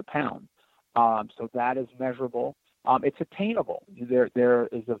lost a pound. So that is measurable. It's attainable. There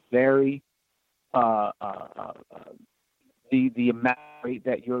is a very, the amount of weight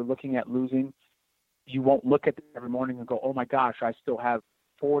that you're looking at losing, you won't look at it every morning and go, oh my gosh, I still have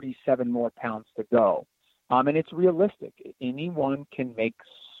 47 more pounds to go. And it's realistic. Anyone can make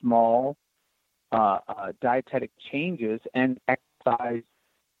small dietetic changes and exercise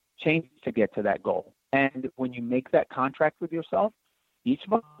changes to get to that goal. And when you make that contract with yourself, each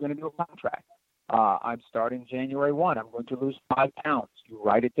month you're going to do a contract. I'm starting January 1. I'm going to lose 5 pounds. You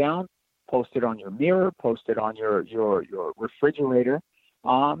write it down, post it on your mirror, post it on your refrigerator,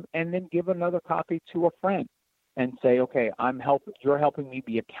 and then give another copy to a friend and say, okay, you're helping me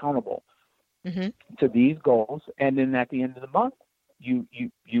be accountable to these goals. And then at the end of the month, you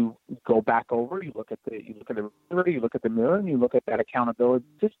go back over, you look at the mirror, and you look at that accountability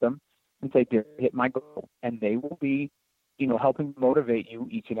system and say, did I hit my goal? And they will be, helping motivate you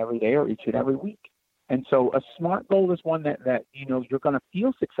each and every day or each and every week. And so a SMART goal is one that you're going to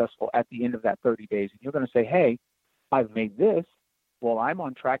feel successful at the end of that 30 days. And you're going to say, hey, I've made this. Well, I'm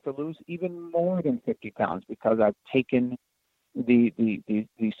on track to lose even more than 50 pounds because I've taken the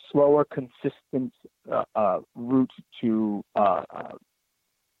slower, consistent route to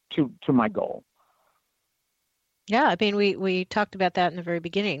my goal. Yeah, I mean, we talked about that in the very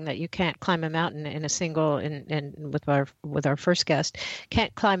beginning, that you can't climb a mountain in a single, and with our first guest,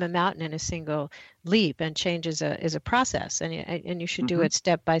 can't climb a mountain in a single leap, and change is a process, and you should do it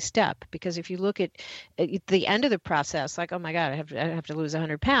step by step, because if you look at the end of the process, like, oh my God, I have to lose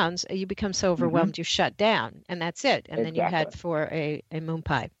 100 pounds, you become so overwhelmed you shut down, and that's it, and then you head for a moon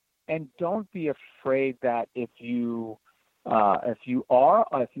pie. And don't be afraid that if you if you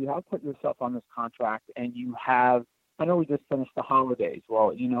have put yourself on this contract and you have, I know we just finished the holidays.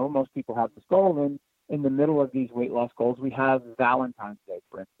 Well, most people have this goal, and in the middle of these weight loss goals, we have Valentine's Day,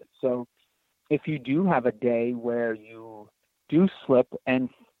 for instance. So if you do have a day where you do slip and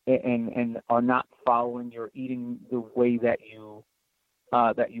are not following your eating the way that you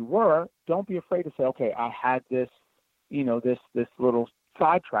were, don't be afraid to say, okay, I had this, this little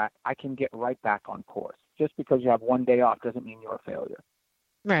sidetrack. I can get right back on course. Just because you have one day off doesn't mean you're a failure.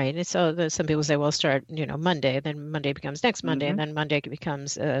 Right. And so some people say, well, start, Monday, then Monday becomes next Monday, Mm-hmm. and then Monday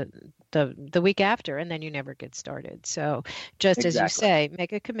becomes the week after, and then you never get started. So just as you say,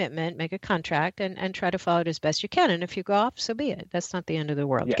 make a commitment, make a contract, and try to follow it as best you can. And if you go off, so be it. That's not the end of the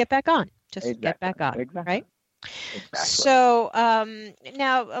world. Yes. Get back on. Just get back on. Exactly. Right? Exactly. So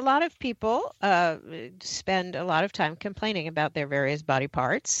now a lot of people spend a lot of time complaining about their various body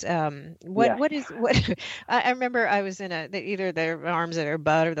parts. What I remember I was in either their arms or their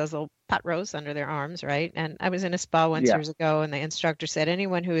butt or those little pot roasts under their arms, right? And I was in a spa once years ago, and the instructor said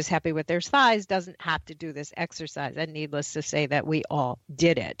anyone who is happy with their thighs doesn't have to do this exercise. And needless to say that we all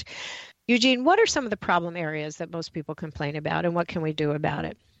did it. Eugene, what are some of the problem areas that most people complain about, and what can we do about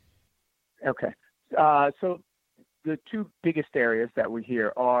it? Okay. So the two biggest areas that we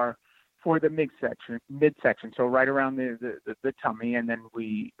hear are for the midsection. So right around the tummy, and then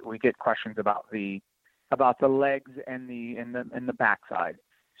we get questions about the legs and the backside.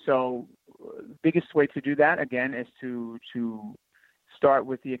 So biggest way to do that again is to start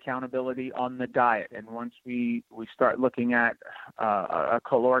with the accountability on the diet. And once we start looking at a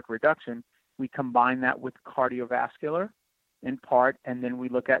caloric reduction, we combine that with cardiovascular in part, and then we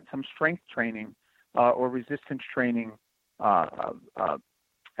look at some strength training or resistance training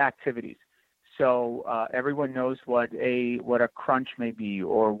activities. So everyone knows what a crunch may be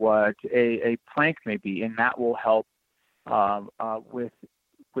or what a plank may be, and that will help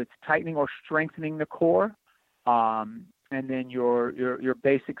with tightening or strengthening the core. And then your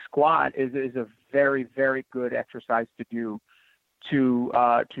basic squat is a very, very good exercise to do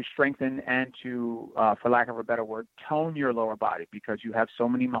to strengthen and to, for lack of a better word, tone your lower body, because you have so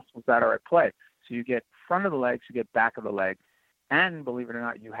many muscles that are at play. So you get front of the legs, you get back of the leg, and believe it or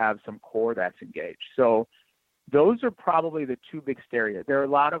not, you have some core that's engaged. So those are probably the two biggest areas. There are a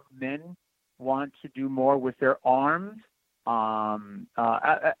lot of men want to do more with their arms,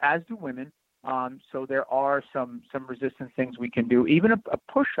 as do women. So there are some resistance things we can do. Even a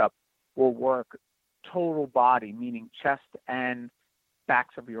push-up will work total body, meaning chest and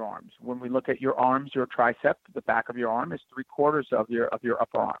backs of your arms. When we look at your arms, your tricep, the back of your arm is 3/4 of your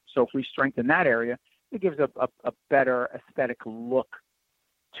upper arm. So if we strengthen that area, it gives a better aesthetic look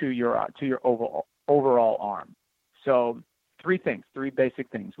to your overall arm. So three basic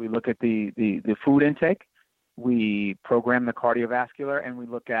things. We look at the food intake, we program the cardiovascular, and we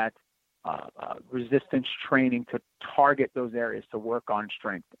look at resistance training to target those areas to work on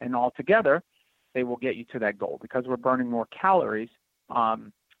strength. And all together, they will get you to that goal, because we're burning more calories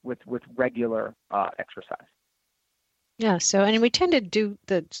with regular exercise. Yeah. So, and we tend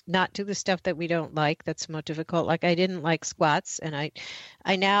to not do the stuff that we don't like, that's more difficult. Like I didn't like squats, and I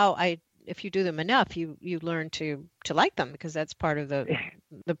if you do them enough, you learn to like them, because that's part of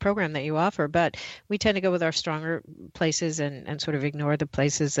the program that you offer. But we tend to go with our stronger places and sort of ignore the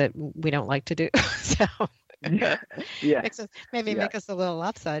places that we don't like to do. So make us a little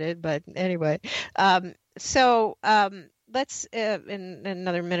lopsided, but anyway. Let's, in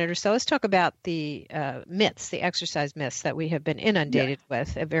another minute or so, let's talk about the myths, the exercise myths that we have been inundated with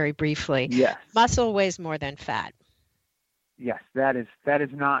very briefly. Yes. Muscle weighs more than fat. Yes, that is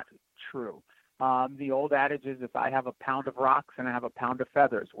not true. The old adage is, if I have a pound of rocks and I have a pound of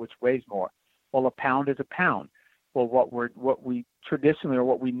feathers, which weighs more? Well, a pound is a pound. Well, what we traditionally, or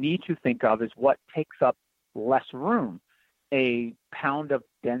what we need to think of, is what takes up less room, a pound of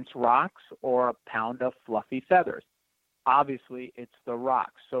dense rocks or a pound of fluffy feathers. Obviously, it's the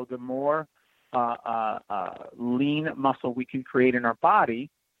rocks. So the more lean muscle we can create in our body,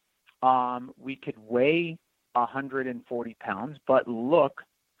 we could weigh 140 pounds, but look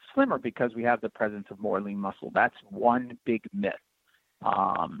slimmer because we have the presence of more lean muscle. That's one big myth.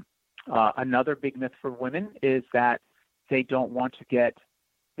 Another big myth for women is that they don't want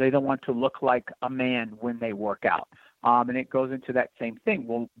to look like a man when they work out. And it goes into that same thing.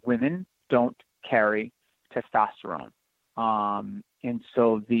 Well, women don't carry testosterone. And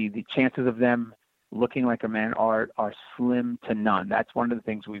so the chances of them looking like a man are slim to none. That's one of the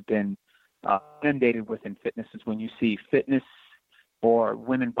things we've been inundated with in fitness, is when you see fitness or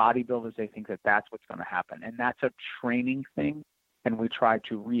women bodybuilders, they think that that's what's going to happen. And that's a training thing, and we try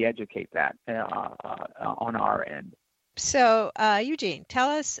to re-educate that on our end. So, Eugene, tell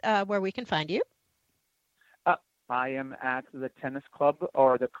us where we can find you. I am at the tennis club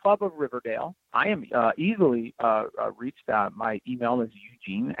or the Club of Riverdale. I am easily reached. My email is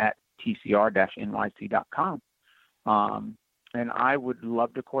eugene@tcr-nyc.com. And I would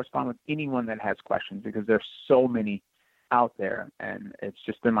love to correspond with anyone that has questions because there's so many out there. And it's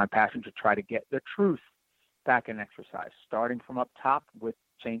just been my passion to try to get the truth back in exercise, starting from up top with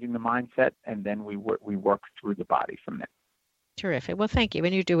changing the mindset, and then we work through the body from there. Terrific. Well, thank you.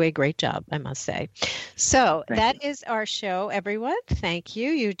 And you do a great job, I must say. So that is our show, everyone. Thank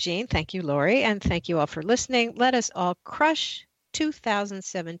you, Eugene. Thank you, Lori. And thank you all for listening. Let us all crush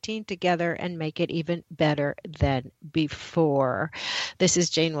 2017 together and make it even better than before. This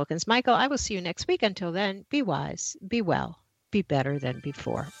is Jane Wilkens Michael. I will see you next week. Until then, be wise, be well, be better than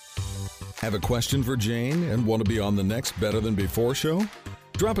before. Have a question for Jane and want to be on the next Better Than Before show?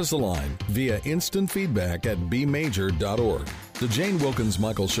 Drop us a line via instant feedback at bmajor.org. The Jane Wilkens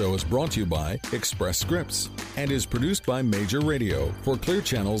Michael Show is brought to you by Express Scripts and is produced by Major Radio for Clear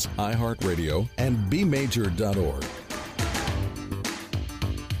Channels, iHeartRadio, and bmajor.org.